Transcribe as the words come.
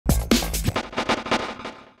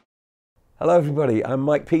Hello everybody, I'm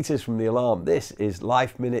Mike Peters from The Alarm. This is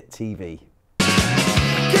LifeMinute TV.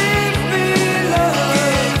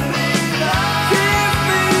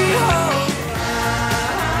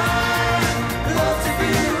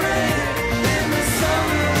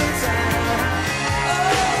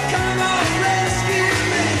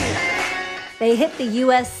 They hit the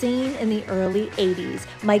U.S. scene in the early 80s.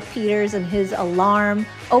 Mike Peters and his Alarm,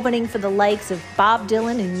 opening for the likes of Bob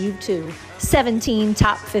Dylan and U2. 17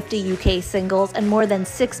 top 50 UK singles and more than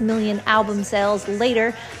 6 million album sales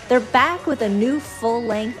later, they're back with a new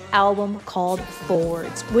full-length album called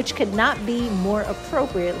Forwards, which could not be more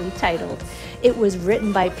appropriately titled. It was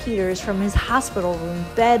written by Peters from his hospital room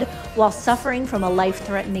bed while suffering from a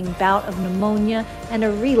life-threatening bout of pneumonia and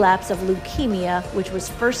a relapse of leukemia, which was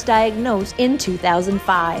first diagnosed in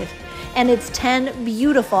 2005. And it's 10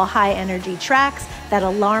 beautiful high-energy tracks that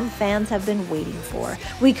Alarm fans have been waiting for.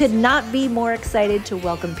 We could not be more excited to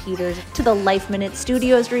welcome Peters to the LifeMinute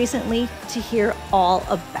studios recently to hear all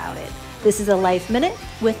about it. This is a LifeMinute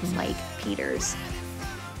with Mike Peters.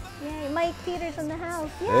 Yay, Mike Peters in the house.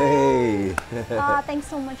 Yay! Hey! Thanks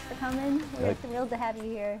so much for coming. We're thrilled to have you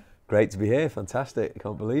here. Great to be here, fantastic. I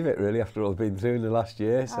can't believe it really after all I've been through in the last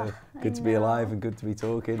year, so good to be alive and good to be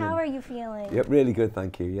talking. How are you feeling? Yep, really good,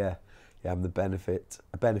 thank you, yeah. Yeah, I'm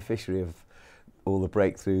a beneficiary of all the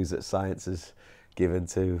breakthroughs that science has given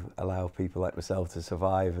to allow people like myself to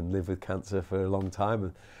survive and live with cancer for a long time.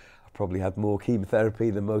 And I've probably had more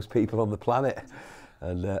chemotherapy than most people on the planet.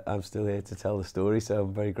 And I'm still here to tell the story, so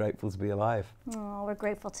I'm very grateful to be alive. Oh, we're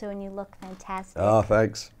grateful too, and you look fantastic. Oh,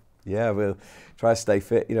 thanks. Yeah, we'll try to stay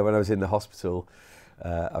fit. You know, when I was in the hospital,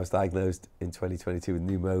 I was diagnosed in 2022 with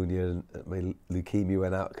pneumonia, and my leukemia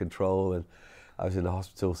went out of control, and I was in the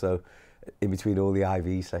hospital. So in between all the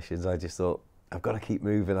IV sessions, I just thought, I've got to keep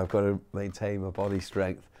moving, I've got to maintain my body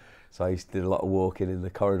strength. So I used to do a lot of walking in the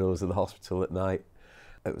corridors of the hospital at night.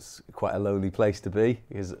 It was quite a lonely place to be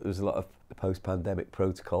because there was a lot of post-pandemic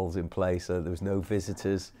protocols in place, so there was no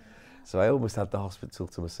visitors. So I almost had the hospital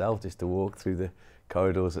to myself just to walk through the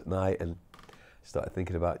corridors at night and started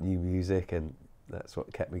thinking about new music, and that's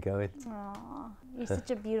what kept me going. Aww, you're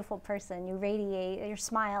such a beautiful person. You radiate your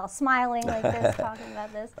smile, smiling like this, talking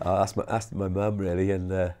about this. That's my mum really, and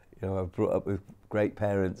you know, I was brought up with great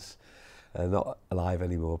parents, not alive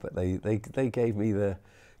anymore, but they gave me the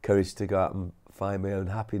courage to go out and find my own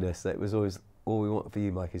happiness. That was always all we want for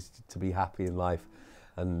you, Mike, is to be happy in life,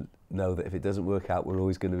 and know that if it doesn't work out, we're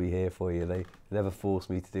always going to be here for you. They never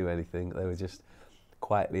forced me to do anything. They were just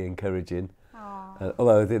quietly encouraging.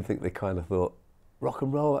 Although I did think they kind of thought, rock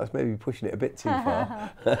and roll, that's maybe pushing it a bit too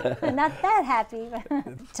far. Not that happy.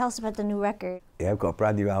 Tell us about the new record. Yeah, I've got a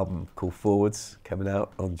brand new album called Forwards coming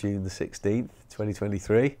out on June the 16th,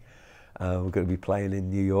 2023. We're going to be playing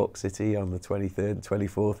in New York City on the 23rd and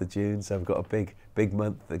 24th of June, so I've got a big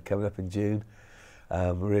month coming up in June.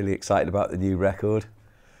 We're really excited about the new record.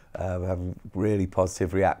 We're having really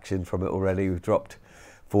positive reaction from it already. We've dropped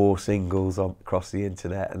 4 singles across the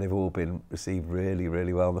internet, and they've all been received really,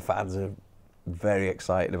 really well. And the fans are very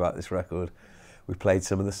excited about this record. We played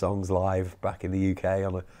some of the songs live back in the UK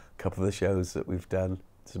on a couple of the shows that we've done,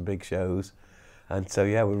 some big shows. And so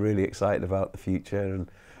yeah, we're really excited about the future and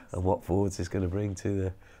what Forwards is going to bring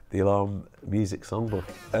to the Alarm Music Songbook.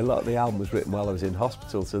 A lot of the album was written while I was in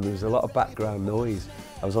hospital, so there was a lot of background noise.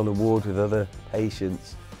 I was on a ward with other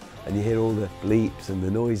patients, and you hear all the bleeps and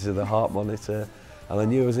the noise of the heart monitor. And I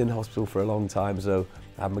knew I was in hospital for a long time, so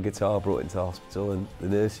I had my guitar brought into hospital, and the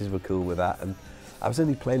nurses were cool with that. And I was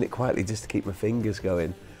only playing it quietly just to keep my fingers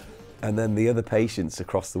going. And then the other patients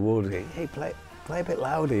across the ward were going, hey, play a bit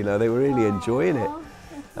louder, you know, they were really enjoying it.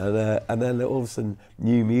 And then all of a sudden,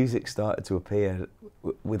 new music started to appear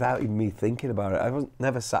without even me thinking about it. I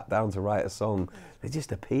never sat down to write a song, they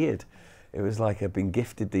just appeared. It was like I'd been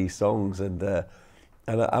gifted these songs, and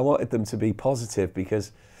I wanted them to be positive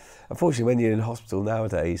because unfortunately, when you're in hospital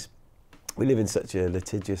nowadays, we live in such a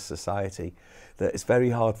litigious society that it's very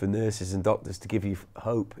hard for nurses and doctors to give you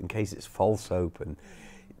hope in case it's false hope and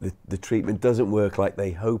the treatment doesn't work like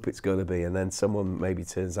they hope it's going to be, and then someone maybe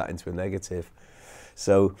turns that into a negative.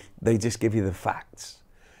 So they just give you the facts.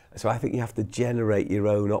 So I think you have to generate your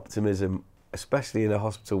own optimism, especially in a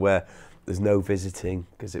hospital where there's no visiting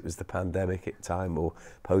because it was the pandemic at the time, or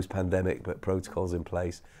post-pandemic, but protocols in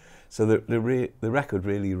place. So the record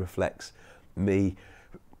really reflects me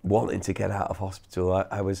wanting to get out of hospital.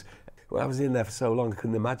 I was in there for so long, I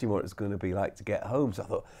couldn't imagine what it was going to be like to get home. So I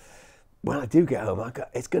thought, when I do get home,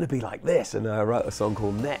 it's going to be like this. And I wrote a song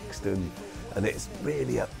called Next, and it's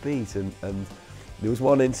really upbeat. And There was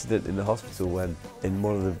one incident in the hospital when, in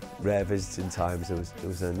one of the rare visiting times, there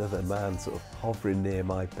was another man sort of hovering near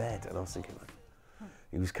my bed, and I was thinking,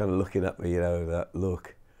 he was kind of looking at me, you know, that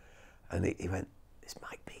look, and he went, "It's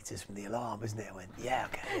Mike Peters from The Alarm, isn't it?" I went, "Yeah,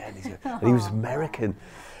 okay, yeah." And he was American,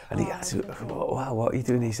 and he said, "Wow, what are you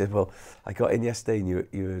doing?" He said, "Well, I got in yesterday, and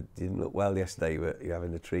you didn't look well yesterday. You were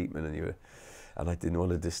having the treatment, and I didn't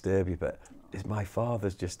want to disturb you, but my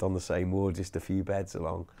father's just on the same ward, just a few beds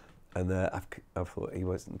along." And I thought he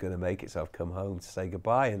wasn't going to make it, so I've come home to say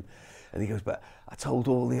goodbye. And he goes, "But I told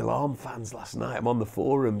all the Alarm fans last night, I'm on the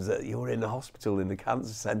forums, that you were in the hospital in the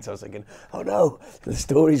cancer centre." I was thinking, oh no, the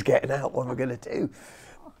story's getting out, what am I going to do?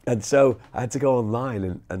 And so I had to go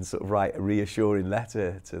online and sort of write a reassuring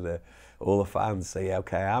letter to all the fans, say, yeah,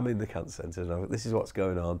 okay, I'm in the cancer centre, and this is what's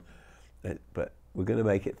going on, but we're going to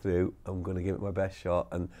make it through, I'm going to give it my best shot.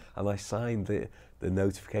 And I signed the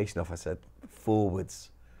notification off, I said,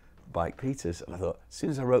 forwards, Mike Peters. And I thought, as soon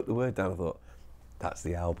as I wrote the word down, I thought, that's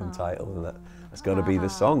the album title, and that's got to be the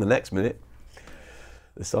song. The next minute,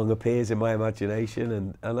 the song appears in my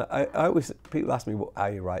imagination, and I always, people ask me how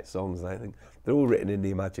you write songs, and I think they're all written in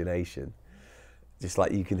the imagination, just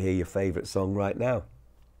like you can hear your favourite song right now.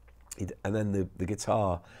 And then the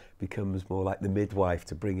guitar becomes more like the midwife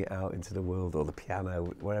to bring it out into the world, or the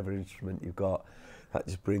piano, whatever instrument you've got, that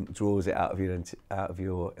just draws it out of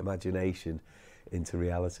your imagination into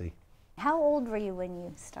reality. How old were you when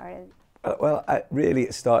you started? Well, really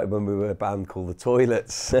it started when we were a band called The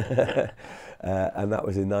Toilets, and that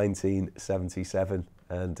was in 1977,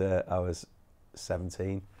 and I was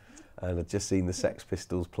 17, and I'd just seen the Sex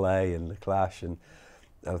Pistols play and the Clash, and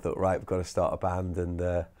I thought, right, we've got to start a band,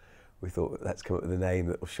 and we thought, let's come up with a name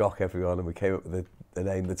that will shock everyone, and we came up with the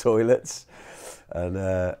name The Toilets,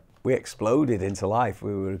 and we exploded into life.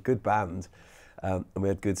 We were a good band, and we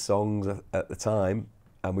had good songs at the time,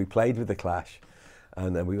 and we played with the Clash,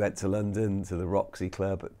 and then we went to London to the Roxy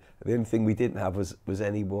Club. The only thing we didn't have was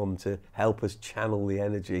anyone to help us channel the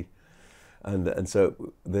energy, and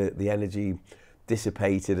so the energy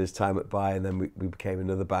dissipated as time went by, and then we became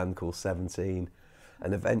another band called 17,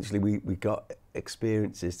 and eventually we got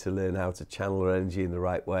experiences to learn how to channel our energy in the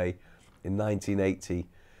right way. In 1980,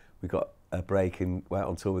 we got a break and went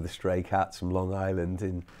on tour with the Stray Cats from Long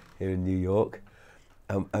Island here in New York.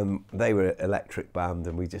 They were an electric band,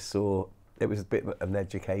 and we just saw, it was a bit of an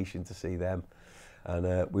education to see them.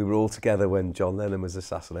 And we were all together when John Lennon was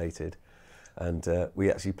assassinated, and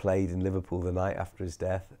we actually played in Liverpool the night after his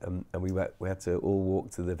death, and we had to all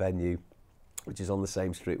walk to the venue, which is on the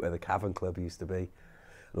same street where the Cavern Club used to be,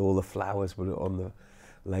 and all the flowers were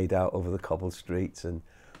laid out over the cobbled streets, and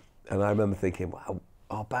I remember thinking, wow,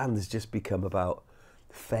 our band has just become about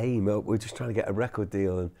fame. We're just trying to get a record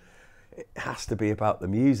deal, and it has to be about the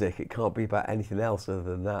music. It can't be about anything else other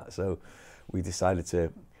than that. So we decided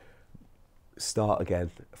to start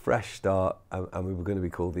again, a fresh start, and we were going to be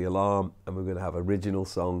called The Alarm, and we were going to have original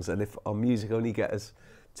songs, and if our music only get us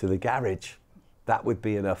to the garage, that would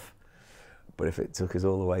be enough. But if it took us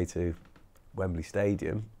all the way to Wembley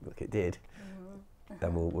Stadium, like it did,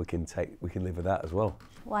 then we can live with that as well.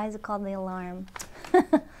 Why is it called The Alarm?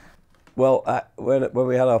 Well, when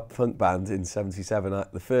we had our punk band in '77,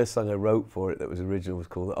 the first song I wrote for it that was original was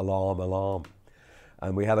called Alarm, Alarm.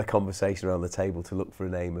 And we had a conversation around the table to look for a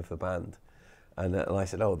name of the band. And I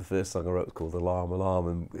said, oh, the first song I wrote was called Alarm, Alarm.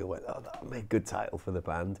 And we went, oh, that would make a good title for the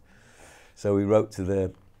band. So we wrote to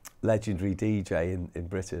the legendary DJ in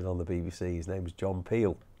Britain on the BBC. His name was John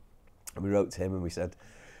Peel. And we wrote to him and we said,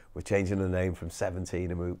 we're changing the name from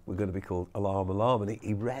 17 and we're going to be called Alarm, Alarm. And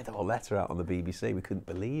he read our letter out on the BBC. We couldn't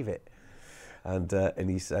believe it. And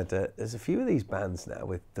he said, there's a few of these bands now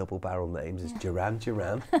with double barrel names. There's Duran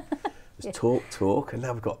Duran, there's Talk Talk, and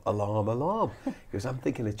now we've got Alarm, Alarm. He goes, I'm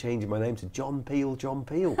thinking of changing my name to John Peel, John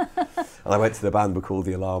Peel. And I went to the band, we're called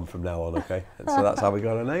The Alarm from now on, okay? And so that's how we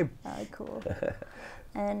got our name. Oh, cool.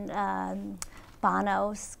 And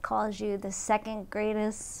Bono calls you the second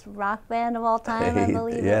greatest rock band of all time, I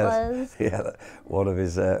believe it was. Yeah, one of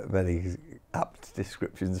his many apt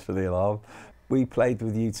descriptions for The Alarm. We played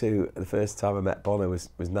with U2, the first time I met Bono was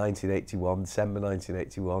 1981, December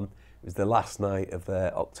 1981. It was the last night of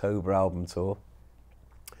their October album tour.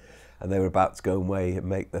 And they were about to go away and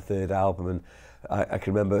make the third album. And I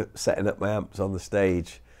can remember setting up my amps on the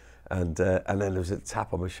stage, and then there was a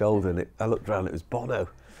tap on my shoulder, and I looked around, it was Bono.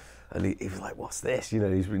 And he was like, what's this? You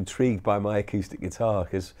know, he's intrigued by my acoustic guitar,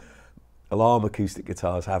 because Alarm acoustic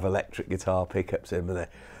guitars have electric guitar pickups in them, and they've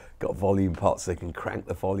got volume pots, they can crank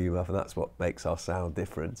the volume up, and that's what makes our sound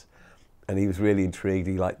different. And he was really intrigued.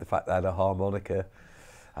 He liked the fact that I had a harmonica,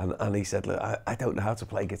 and he said, look, I don't know how to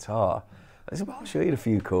play guitar. I said, well, I'll show you a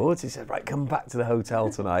few chords. He said, right, come back to the hotel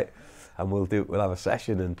tonight and we'll have a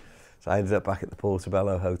session. And so I ended up back at the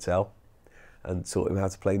Portobello Hotel and taught him how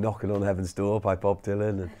to play Knocking on Heaven's Door by Bob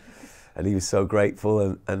Dylan. And he was so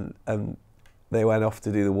grateful. And they went off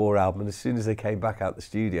to do the War album. And as soon as they came back out the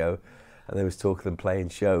studio and they was talking and playing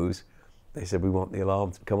shows, they said, we want the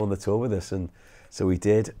Alarm to come on the tour with us. And so we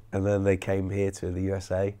did. And then they came here to the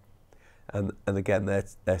USA. And again,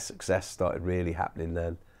 their success started really happening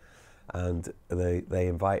then. And they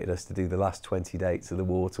invited us to do the last 20 dates of the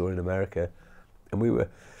War tour in America. And we were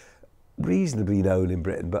reasonably known in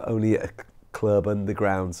Britain, but only at a club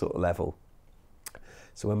underground sort of level.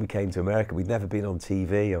 So when we came to America, we'd never been on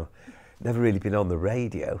TV or never really been on the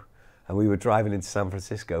radio. And we were driving into San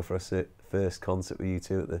Francisco for our first concert with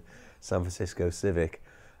U2 at the San Francisco Civic.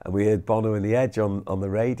 And we heard Bono and The Edge on the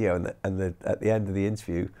radio. And at the end of the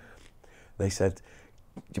interview, they said,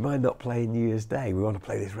 do you mind not playing New Year's Day? We want to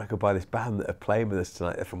play this record by this band that are playing with us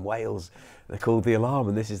tonight. They're from Wales. They're called The Alarm,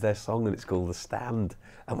 and this is their song, and it's called The Stand.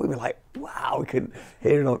 And we were like, wow, we couldn't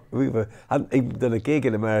hear it. Hadn't even done a gig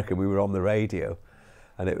in America. We were on the radio.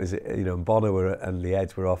 And it was, you know, Bono and The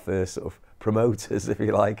Edge were our first sort of promoters, if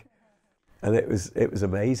you like. And it was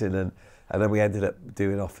amazing. And then we ended up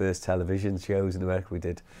doing our first television shows in America. We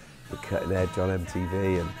did The Cutting Edge on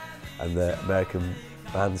MTV and the American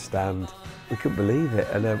Bandstand. We couldn't believe it.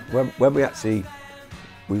 And then when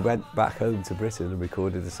we went back home to Britain and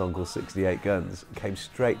recorded a song called 68 Guns, and came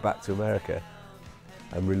straight back to America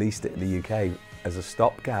and released it in the UK as a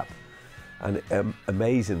stopgap. And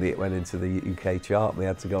amazingly, it went into the UK chart and we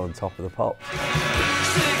had to go on top of the Pops. 68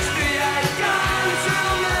 guns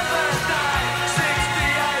will never die.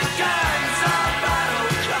 68 guns are battle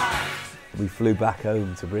cry. We flew back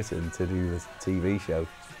home to Britain to do this TV show.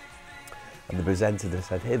 And the presenter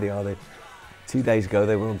said, here they are. 2 days ago,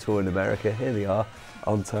 they were on tour in America. Here they are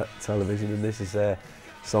on television, and this is their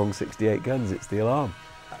song 68 Guns, it's The Alarm.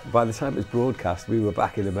 By the time it was broadcast, we were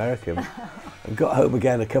back in America and got home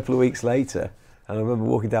again a couple of weeks later. And I remember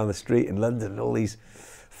walking down the street in London and all these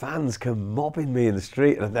fans come mobbing me in the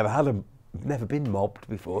street, and I've never been mobbed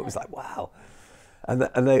before. It was like, wow. And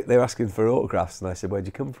they were asking for autographs, and I said, where'd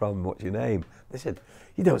you come from? What's your name? They said,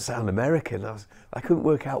 you don't sound American. I couldn't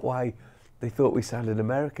work out why they thought we sounded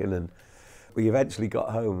American. And we eventually got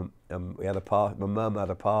home and we had a party. My mum had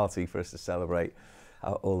a party for us to celebrate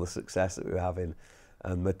all the success that we were having.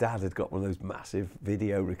 And my dad had got one of those massive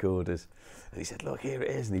video recorders. And he said, look, here it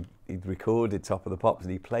is. And he'd recorded Top of the Pops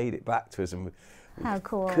and he played it back to us. And How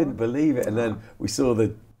cool. couldn't believe it. And then we saw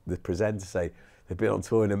the presenter say, they've been on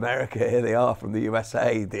tour in America. Here they are from the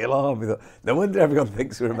USA, The Alarm. We thought, no wonder everyone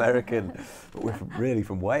thinks we're American. But we're really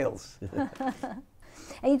from Wales.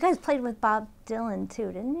 And you guys played with Bob Dylan too,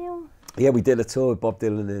 didn't you? Yeah, we did a tour with Bob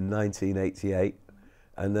Dylan in 1988.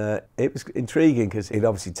 And it was intriguing because he'd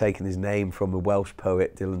obviously taken his name from a Welsh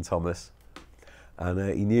poet, Dylan Thomas.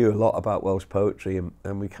 And he knew a lot about Welsh poetry,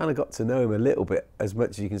 and we kind of got to know him a little bit, as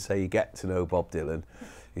much as you can say you get to know Bob Dylan.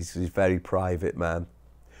 He's a very private man.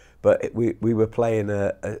 But we were playing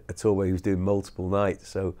a tour where he was doing multiple nights.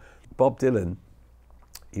 So Bob Dylan,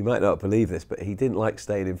 you might not believe this, but he didn't like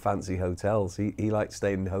staying in fancy hotels. He liked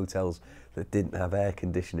staying in hotels that didn't have air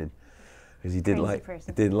conditioning, because he didn't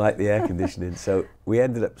like the air conditioning. So we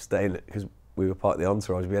ended up staying, because we were part of the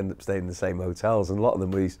entourage, we ended up staying in the same hotels, and a lot of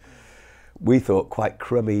them we thought quite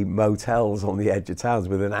crummy motels on the edge of towns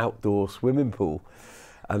with an outdoor swimming pool,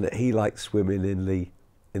 and he liked swimming in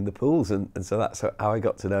the pools, and so that's how I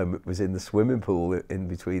got to know him. It was in the swimming pool in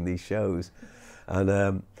between these shows.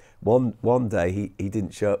 And one day he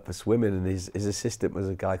didn't show up for swimming, and his assistant was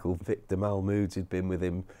a guy called Victor Malmoods, who'd been with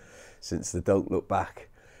him since the Don't Look Back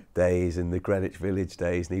days and the Greenwich Village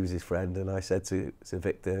days, and he was his friend. And I said to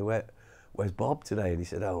Victor, where's Bob today? And he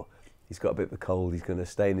said, oh, he's got a bit of a cold, he's going to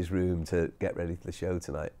stay in his room to get ready for the show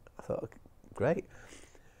tonight. I thought, okay, great.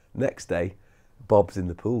 Next day, Bob's in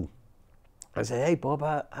the pool. I said, hey Bob,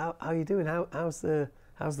 how are you doing? How's the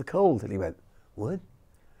cold? And he went, what?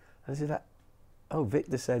 I said, oh,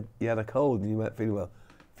 Victor said you had a cold and you weren't feeling well.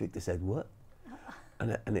 Victor said, what?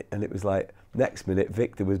 And it was like, next minute,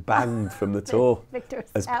 Victor was banned from the tour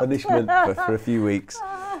as punishment for a few weeks,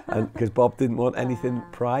 and because Bob didn't want anything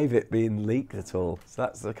private being leaked at all. So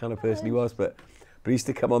that's the kind of person he was. But he used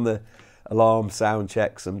to come on the Alarm sound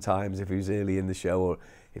check sometimes if he was early in the show, or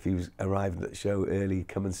if he was arriving at the show early,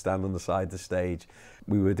 come and stand on the side of the stage.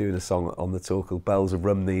 We were doing a song on the tour called Bells of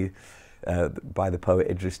Rumney by the poet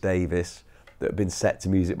Idris Davis, that had been set to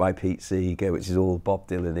music by Pete Seeger, which is all Bob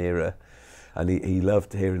Dylan era. And he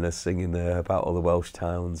loved hearing us singing about all the Welsh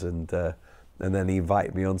towns, and then he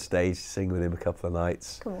invited me on stage to sing with him a couple of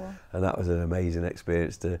nights. Cool. And that was an amazing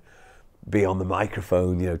experience to be on the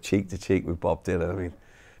microphone, you know, cheek to cheek with Bob Dylan. I mean,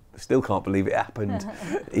 I still can't believe it happened,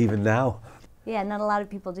 even now. Yeah, not a lot of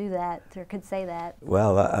people do that or could say that.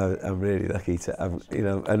 Well, I'm really lucky to, you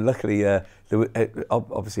know, and luckily,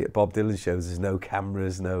 obviously at Bob Dylan shows, there's no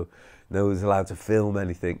cameras, no one's allowed to film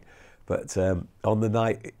anything. But on the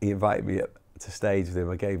night he invited me up to stage with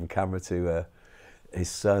him, I gave him a camera to his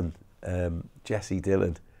son, Jesse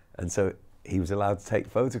Dylan, and so he was allowed to take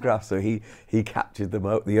photographs. So he captured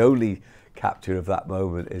the only capture of that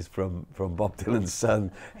moment is from Bob Dylan's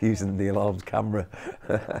son using the Alarm's camera.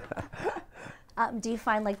 Do you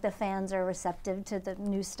find like the fans are receptive to the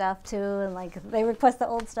new stuff too, and like they request the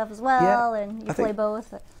old stuff as well, Yeah, and you play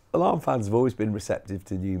both? Alarm fans have always been receptive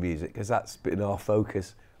to new music because that's been our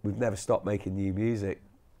focus. We've never stopped making new music,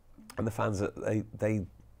 and the fans, they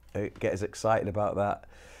get as excited about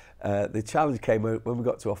that. The challenge came when we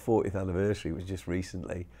got to our 40th anniversary, which was just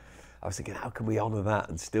recently. I was thinking, how can we honour that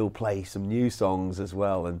and still play some new songs as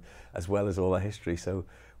well, and as well as all our history? So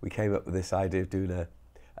we came up with this idea of doing a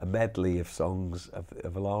medley of songs,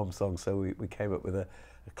 of Alarm songs. So we came up with a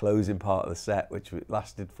closing part of the set, which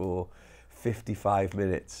lasted for 55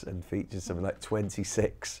 minutes and featured something like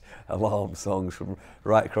 26 Alarm songs from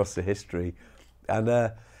right across the history. And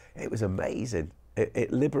it was amazing.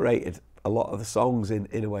 It liberated a lot of the songs in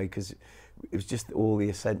a way, because it was just all the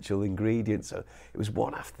essential ingredients. So it was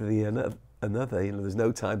one after the another. You know, there's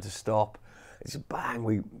no time to stop. It's just bang,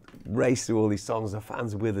 we raced through all these songs. The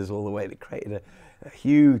fans were with us all the way. And it created a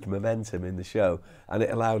huge momentum in the show, and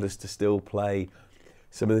it allowed us to still play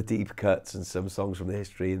some of the deep cuts and some songs from the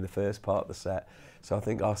history in the first part of the set. So I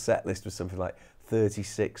think our set list was something like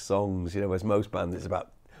 36 songs, you know, whereas most bands it's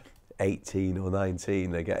about 18 or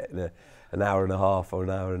 19. They get an hour and a half or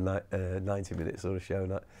an hour and 90 minutes sort of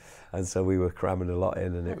show. And so we were cramming a lot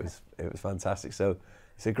in, and it was fantastic. So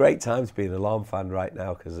it's a great time to be an Alarm fan right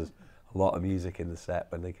now, because there's a lot of music in the set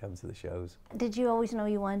when they come to the shows. Did you always know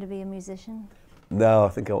you wanted to be a musician? No, I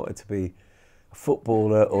think I wanted to be a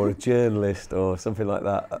footballer or a journalist or something like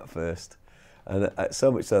that at first, and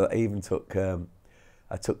so much so that I even took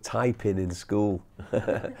typing in school,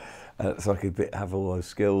 so I could have all those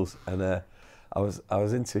skills. And I was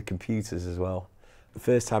into computers as well. The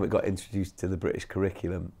first time it got introduced to the British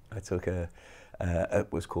curriculum, I took it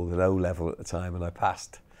was called an O-level at the time, and I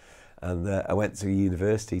passed. And I went to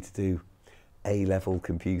university to do A-level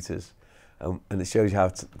computers, and it shows you how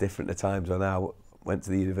different the times are now. Went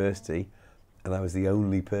to the university, and I was the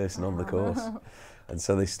only person on the course, and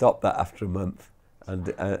so they stopped that after a month,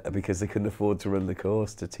 and because they couldn't afford to run the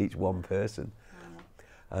course to teach one person.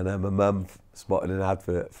 And my mum spotted an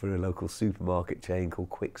advert for a local supermarket chain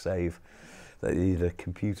called Quick Save that needed a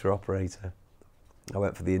computer operator. I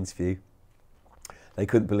went for the interview. They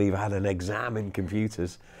couldn't believe I had an exam in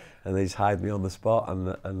computers, and they just hired me on the spot.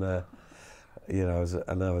 And you know, I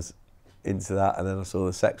was into that. And then I saw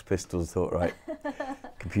the Sex Pistols. Thought, right,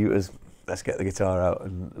 computers. Let's get the guitar out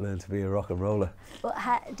and learn to be a rock and roller. Well,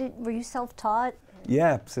 were you self-taught?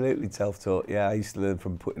 Yeah, absolutely self-taught. Yeah, I used to learn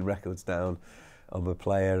from putting records down on my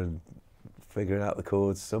player and figuring out the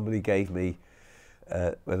chords. Somebody gave me,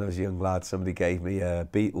 when I was a young lad, somebody gave me a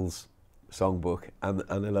Beatles songbook and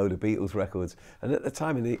a load of Beatles records. And at the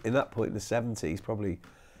time, in that point in the 70s, probably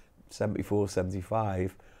 74,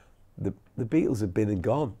 75, the Beatles had been and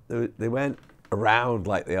gone. They weren't around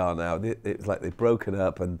like they are now. It was like they'd broken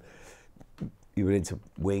up, and you were into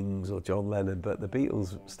Wings or John Lennon, but the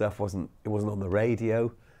Beatles stuff wasn't on the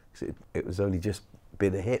radio. It was only just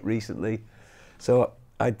been a hit recently. So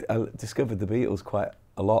I discovered the Beatles quite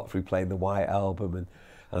a lot through playing the White Album, and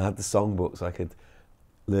I had the songbook so I could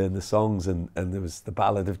learn the songs, and there was the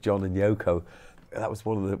Ballad of John and Yoko. That was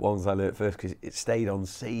one of the ones I learnt first, because it stayed on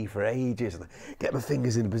C for ages, and I get my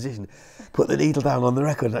fingers in a position, put the needle down on the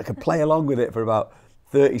record, and I could play along with it for about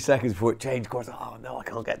 30 seconds before it changed chords. Oh no, I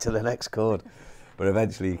can't get to the next chord. But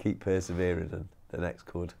eventually you keep persevering, and the next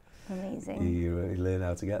chord, Amazing. you learn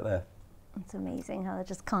how to get there. It's amazing how it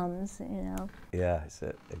just comes, you know. Yeah, it's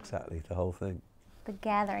exactly the whole thing. The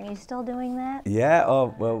Gathering, are you still doing that? Yeah,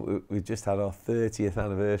 oh, well, we just had our 30th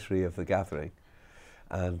anniversary of The Gathering.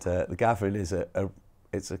 And The Gathering is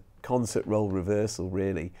it's a concert role reversal,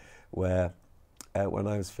 really, where when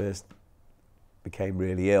I was first became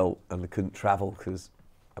really ill and I couldn't travel because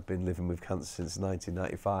I've been living with cancer since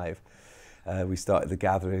 1995, we started The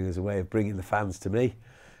Gathering as a way of bringing the fans to me.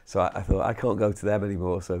 So I thought, I can't go to them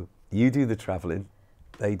anymore, so you do the travelling,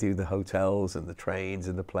 they do the hotels and the trains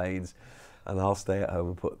and the planes, and I'll stay at home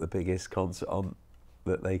and put the biggest concert on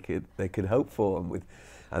that they could hope for.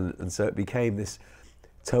 And so it became this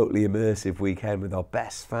totally immersive weekend with our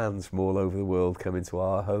best fans from all over the world coming to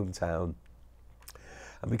our hometown.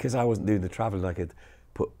 And because I wasn't doing the travelling, I could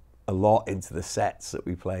put a lot into the sets that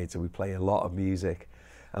we played. So we play a lot of music.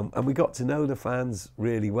 And we got to know the fans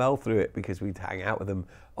really well through it, because we'd hang out with them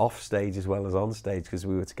off stage as well as on stage, because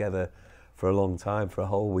we were together for a long time, for a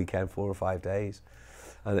whole weekend, 4 or 5 days.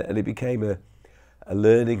 And it became a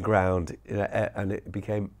learning ground, you know, and it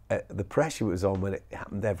became, the pressure was on when it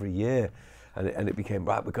happened every year. And it became,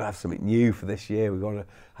 right, we've got to have something new for this year. We've got to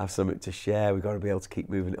have something to share. We've got to be able to keep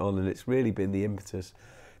moving it on. And it's really been the impetus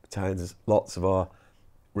behind lots of our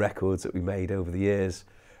records that we made over the years.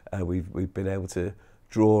 We've been able to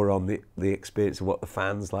draw on the experience of what the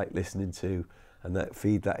fans like listening to, and that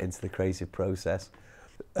feed that into the creative process.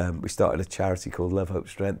 We started a charity called Love, Hope,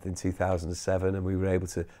 Strength in 2007, and we were able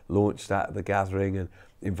to launch that at the gathering and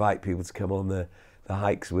invite people to come on the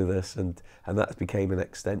hikes with us, and that became an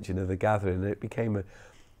extension of the gathering, and it became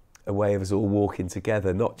a way of us all walking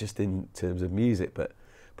together, not just in terms of music, but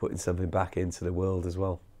putting something back into the world as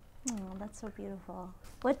well. Oh, that's so beautiful.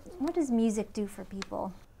 What does music do for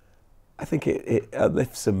people? I think it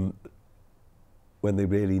uplifts them when they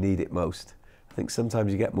really need it most. I think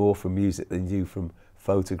sometimes you get more from music than you do from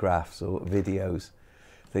photographs or videos.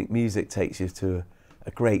 I think music takes you to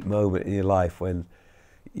a great moment in your life when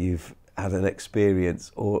you've had an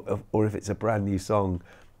experience, or if it's a brand new song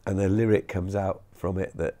and a lyric comes out from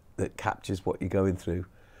it that captures what you're going through.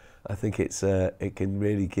 I think it can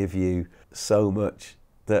really give you so much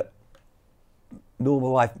that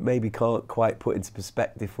normal life maybe can't quite put into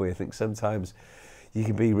perspective for you. I think sometimes you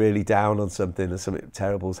can be really down on something and something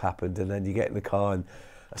terrible's happened, and then you get in the car and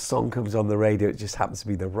a song comes on the radio. It just happens to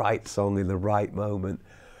be the right song in the right moment,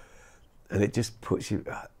 and it just puts you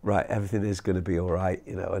right. Everything is going to be all right,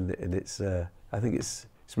 you know. And it's I think it's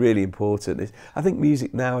really important. I think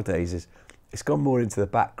music nowadays it's gone more into the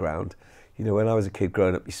background. You know, when I was a kid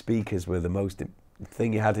growing up, your speakers were the most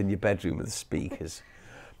thing you had in your bedroom, were the speakers.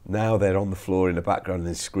 Now they're on the floor in the background, and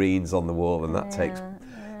there's screens on the wall, and that takes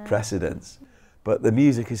precedence. But the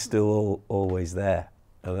music is still always there,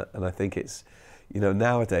 and I think it's, you know,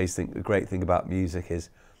 nowadays, I think the great thing about music is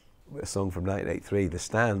a song from 1983, The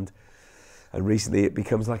Stand, and recently it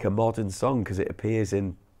becomes like a modern song because it appears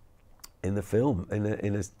in the film, in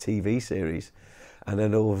a TV series, and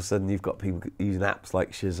then all of a sudden you've got people using apps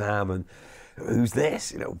like Shazam, and who's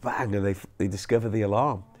this, you know, bang, and they discover the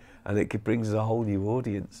alarm, and it brings us a whole new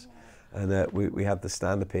audience. And we had The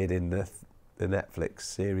Stand appeared in the Netflix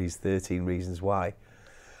series 13 Reasons Why,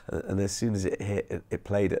 and as soon as it hit, it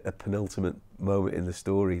played at a penultimate moment in the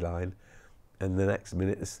storyline, and the next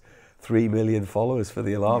minute there's 3 million followers for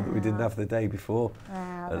the alarm that we didn't have the day before.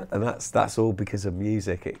 Wow, and that's all because of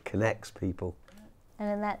music. It connects people.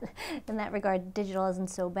 And in that regard, digital isn't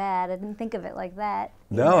so bad. I didn't think of it like that.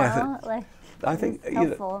 No, I think you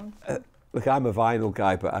know, look, I'm a vinyl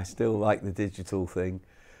guy, but I still like the digital thing,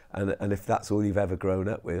 and if that's all you've ever grown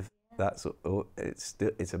up with,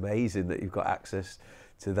 it's amazing that you've got access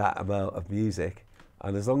to that amount of music,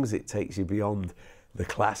 and as long as it takes you beyond the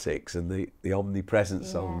classics and the omnipresent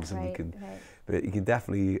songs, and but you can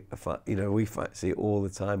definitely, you know, we see it all the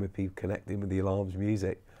time with people connecting with the Alarm's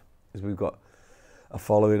music, because we've got a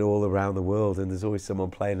following all around the world, and there's always someone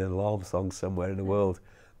playing an Alarm song somewhere in the world,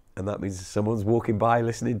 and that means someone's walking by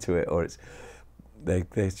listening to it, or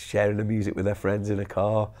they're sharing the music with their friends in a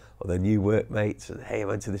car, or their new workmates, and hey, I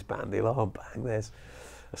went to this band, the Alarm, bang, there's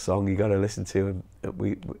a song you got to listen to.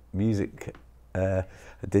 And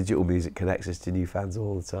digital music connects us to new fans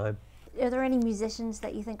all the time. Are there any musicians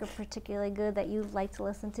that you think are particularly good that you like to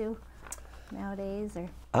listen to nowadays? Or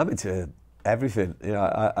I'm into everything. You know,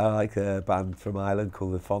 I like a band from Ireland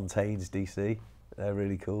called the Fontaines, DC. They're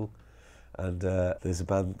really cool. And there's a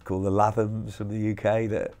band called the Lathams from the UK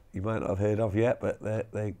that you might not have heard of yet, but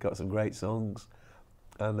they got some great songs.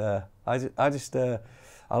 And I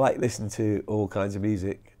like listening to all kinds of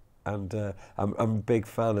music. And I'm a big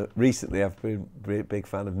fan of, recently I've been a big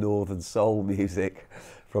fan of Northern Soul music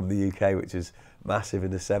from the UK, which is massive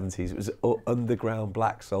in the 70s. It was underground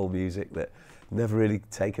black soul music that never really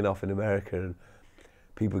taken off in America, and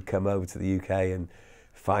people would come over to the UK and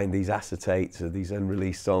find these acetates of these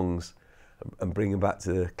unreleased songs and bring them back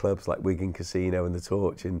to the clubs like Wigan Casino and the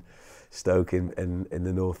Torch in Stoke in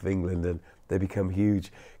the north of England, and they become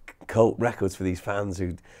huge cult records for these fans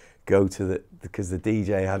who'd go to because the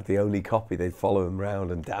DJ had the only copy, they'd follow him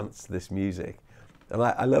around and dance to this music. And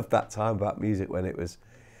I loved that time about music when it was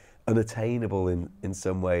unattainable in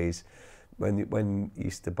some ways. When you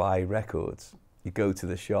used to buy records, you go to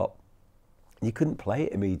the shop, you couldn't play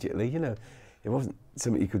it immediately, you know. It wasn't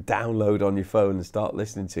something you could download on your phone and start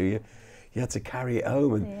listening to. You had to carry it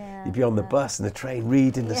home, and you'd be on the bus and the train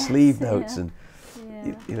reading the sleeve notes, and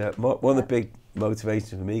you know, one of the big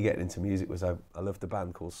motivation for me getting into music was I loved a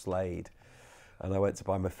band called Slade, and I went to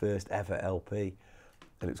buy my first ever LP,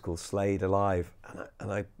 and it was called Slade Alive,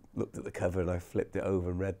 and I looked at the cover and I flipped it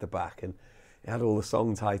over and read the back, and it had all the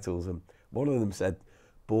song titles, and one of them said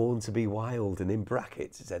Born to be Wild, and in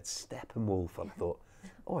brackets it said Steppenwolf, and I thought,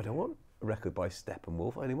 oh, I don't want a record by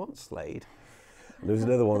Steppenwolf, I only want Slade. And there was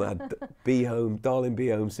another one that had Be Home, Darling Be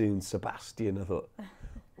Home Soon, Sebastian. I thought,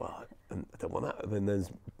 well, I don't want that. And then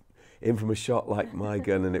there's In From a Shot Like My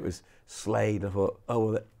Gun, and it was Slade. I thought,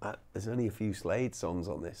 oh, well, there's only a few Slade songs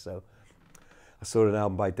on this. So I saw an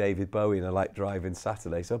album by David Bowie, and I liked Driving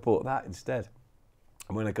Saturday, so I bought that instead.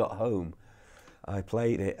 And when I got home, I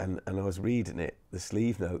played it, and I was reading it, the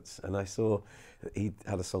sleeve notes, and I saw that he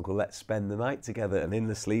had a song called Let's Spend the Night Together, and in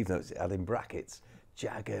the sleeve notes it had in brackets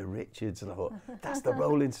Jagger, Richards, and I thought, that's the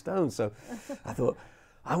Rolling Stones. So I thought,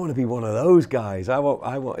 I want to be one of those guys. I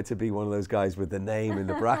wanted to be one of those guys with the name in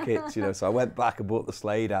the brackets, you know. So I went back and bought the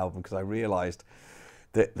Slade album because I realised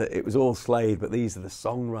that it was all Slade, but these are the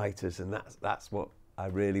songwriters, and that's what I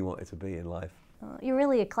really wanted to be in life. You're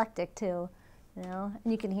really eclectic too, you know,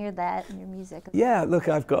 and you can hear that in your music. Yeah, look,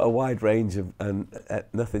 I've got a wide range of, and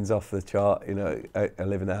nothing's off the chart. You know, I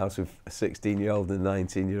live in a house with a 16-year-old and a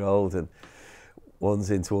 19-year-old, and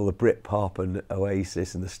one's into all the Britpop and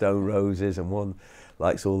Oasis and the Stone Roses, and one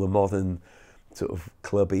likes all the modern sort of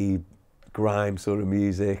clubby grime sort of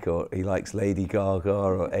music, or he likes Lady Gaga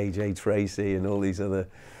or AJ Tracy and all these other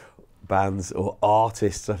bands, or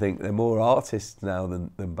artists. I think they're more artists now than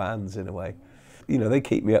bands in a way. You know, they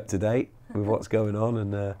keep me up to date with what's going on,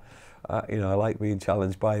 and you know, I like being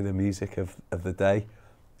challenged by the music of the day.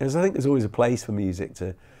 Because I think there's always a place for music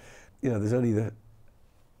to, you know, there's only a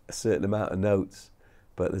certain amount of notes,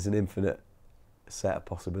 but there's an infinite set of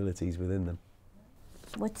possibilities within them.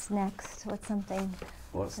 What's next? What's something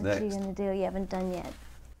What's that next? you're going to do you haven't done yet?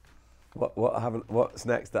 What's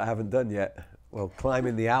next that I haven't done yet? Well,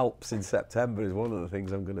 climbing the Alps in September is one of the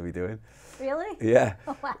things I'm going to be doing. Really? Yeah.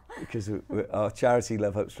 Oh, wow. Because our charity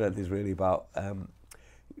Love Hope Strength is really about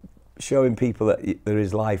showing people that there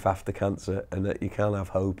is life after cancer, and that you can have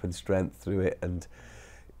hope and strength through it. And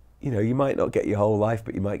you know, you might not get your whole life,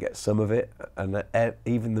 but you might get some of it, and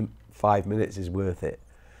even the 5 minutes is worth it.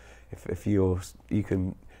 If you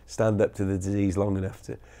can stand up to the disease long enough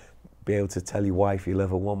to be able to tell your wife you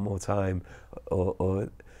love her one more time, or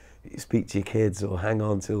speak to your kids, or hang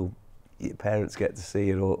on till your parents get to see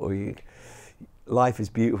it, life is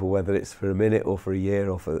beautiful, whether it's for a minute or for a year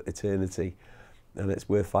or for eternity, and it's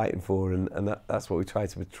worth fighting for, and that's what we try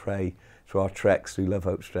to portray through our treks through Love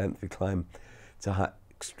Hope Strength. We climb to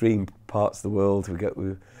extreme parts of the world.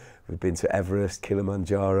 We've been to Everest,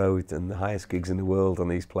 Kilimanjaro, we've done the highest gigs in the world on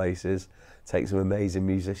these places, take some amazing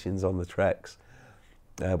musicians on the treks.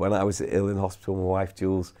 When I was ill in hospital, my wife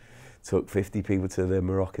Jules took 50 people to the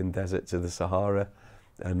Moroccan desert, to the Sahara,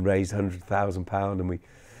 and raised £100,000, and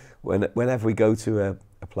whenever we go to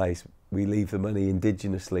a place, we leave the money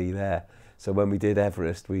indigenously there. So when we did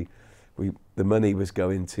Everest, the money was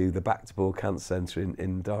going to the Back to Ball Cancer Centre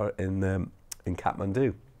in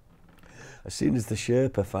Kathmandu. As soon as the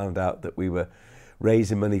Sherpa found out that we were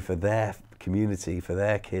raising money for their community, for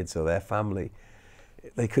their kids or their family,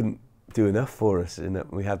 they couldn't do enough for us, and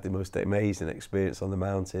we had the most amazing experience on the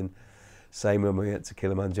mountain. Same when we went to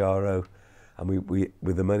Kilimanjaro, and we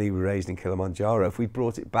with the money we raised in Kilimanjaro, if we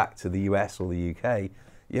brought it back to the US or the UK,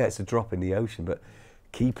 yeah, it's a drop in the ocean, but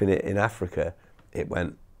keeping it in Africa, it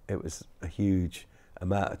was a huge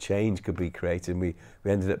amount of change could be created. And we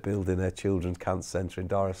ended up building a children's cancer centre in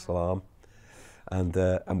Dar es Salaam, and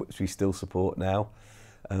which we still support now,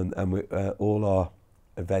 and all our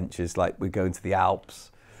adventures, like we're going to the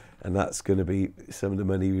Alps, and that's going to be some of the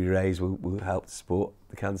money we raise will help to support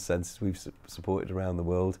the cancer centres we've supported around the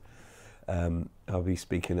world. I'll be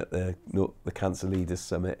speaking at the Cancer Leaders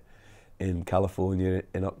Summit in California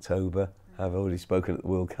in October. I've already spoken at the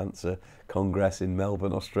World Cancer Congress in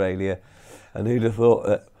Melbourne, Australia, and who'd have thought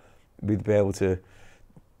that we'd be able to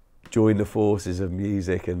join the forces of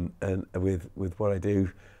music and with what I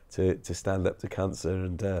do to stand up to cancer,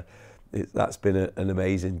 and that's been an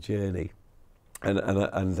amazing journey.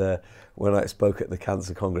 And when I spoke at the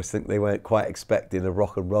Cancer Congress, I think they weren't quite expecting a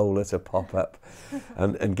rock and roller to pop up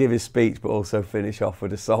and give his speech, but also finish off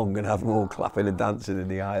with a song and have them all clapping and dancing in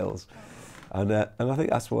the aisles. And I think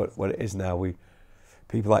that's what it is now.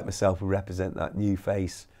 People like myself who represent that new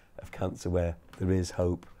face of cancer, where there is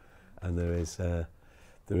hope and there is a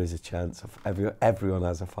chance. Everyone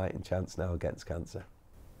has a fighting chance now against cancer.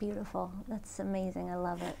 Beautiful. That's amazing. I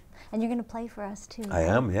love it. And you're going to play for us too. I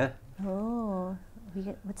am, yeah. Oh,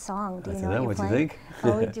 what song? Do you I know don't know. what What you're do you playing? think?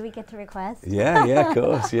 Oh, do we get to request? Yeah, of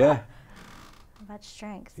course, yeah. about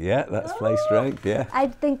strength. Yeah, let's play strength. Yeah. I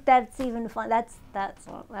think that's even fun. That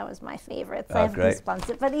was my favorite. So I have great.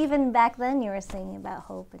 goosebumps. But even back then, you were singing about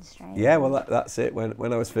hope and strength. Yeah, well, that's it.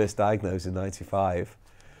 When I was first diagnosed in '95,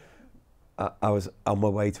 I was on my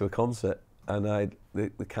way to a concert, and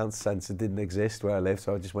the cancer centre didn't exist where I lived,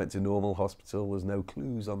 so I just went to normal hospital. There was no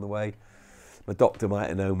clues on the way. My doctor might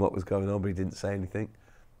have known what was going on, but he didn't say anything.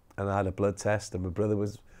 And I had a blood test, and my brother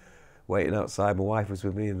was waiting outside. My wife was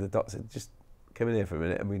with me, and the doctor said, "Just come in here for a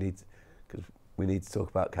minute, and we need to talk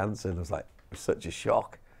about cancer." And I was like, it was such a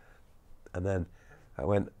shock. And then I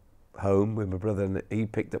went home with my brother, and he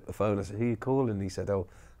picked up the phone. I said, "Who are you calling?" And he said, "Oh,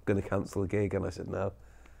 I'm going to cancel the gig." And I said, "No,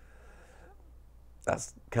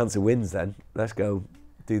 that's cancer wins then. Let's go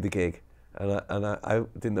do the gig." And I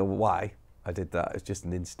didn't know why I did that. It was just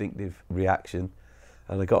an instinctive reaction.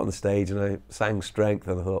 And I got on the stage and I sang Strength,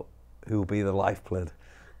 and I thought, who will be the lifeblood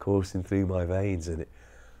coursing through my veins? And it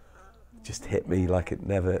just hit me like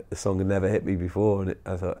the song had never hit me before. And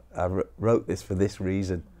I thought, I wrote this for this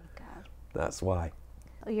reason. Oh, God. That's why.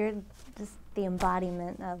 You're just the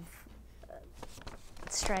embodiment of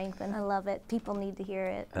strength, and I love it. People need to hear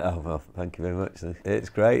it. Oh, well, thank you very much. It's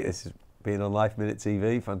great. This is being on LifeMinute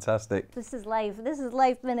TV. Fantastic. This is life. This is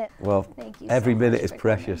LifeMinute. Well, thank you. every so minute much is for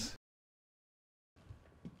precious. coming.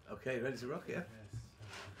 Okay, ready to rock, yeah?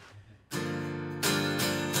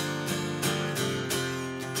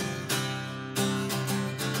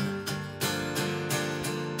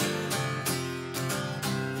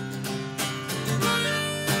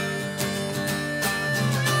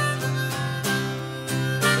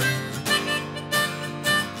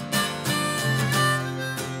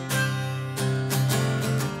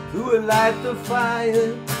 Who will light the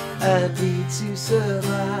fire I need to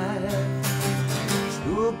survive?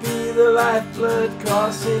 Who will be the lifeblood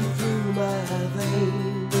coursing through my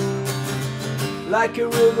veins? Like a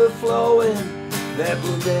river flowing that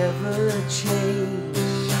will never change.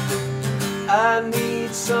 I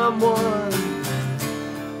need someone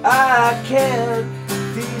I can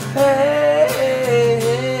depend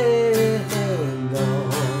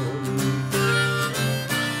on.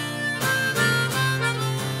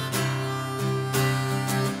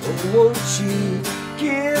 Oh, won't you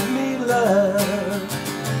give me love,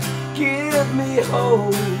 give me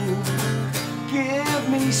hope, give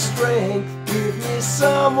me strength, give me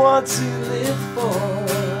someone to live for.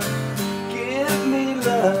 Give me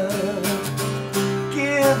love,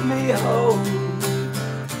 give me hope,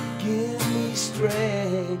 give me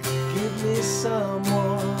strength, give me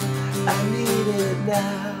someone. I need it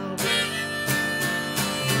now.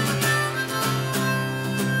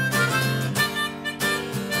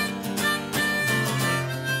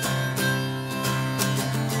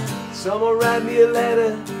 Someone write me a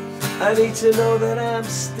letter, I need to know that I'm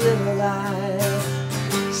still alive.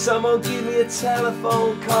 Someone give me a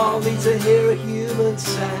telephone call, need to hear a human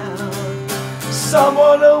sound.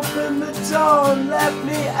 Someone open the door and let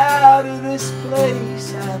me out of this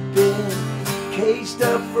place. I've been caged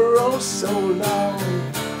up for oh so long.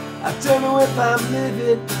 I don't know if I'm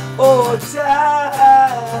living or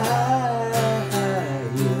dying.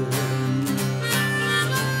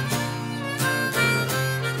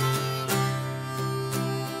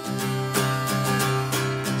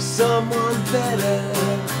 Someone better,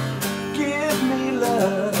 give me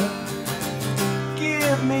love,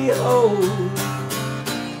 give me hope,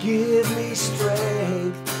 give me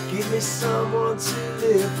strength, give me someone to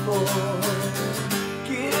live for.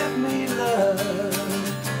 Give me love,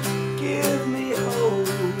 give me hope,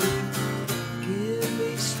 give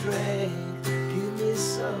me strength, give me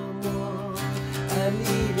someone. I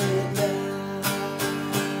need it now.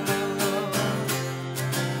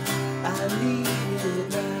 I need it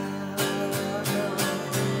now.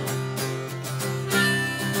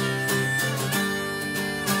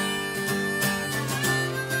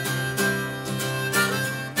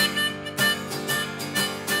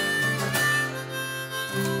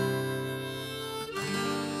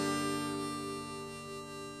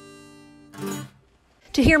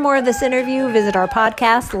 To hear more of this interview, visit our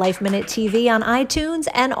podcast, LifeMinute TV, on iTunes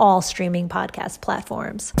and all streaming podcast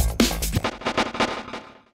platforms.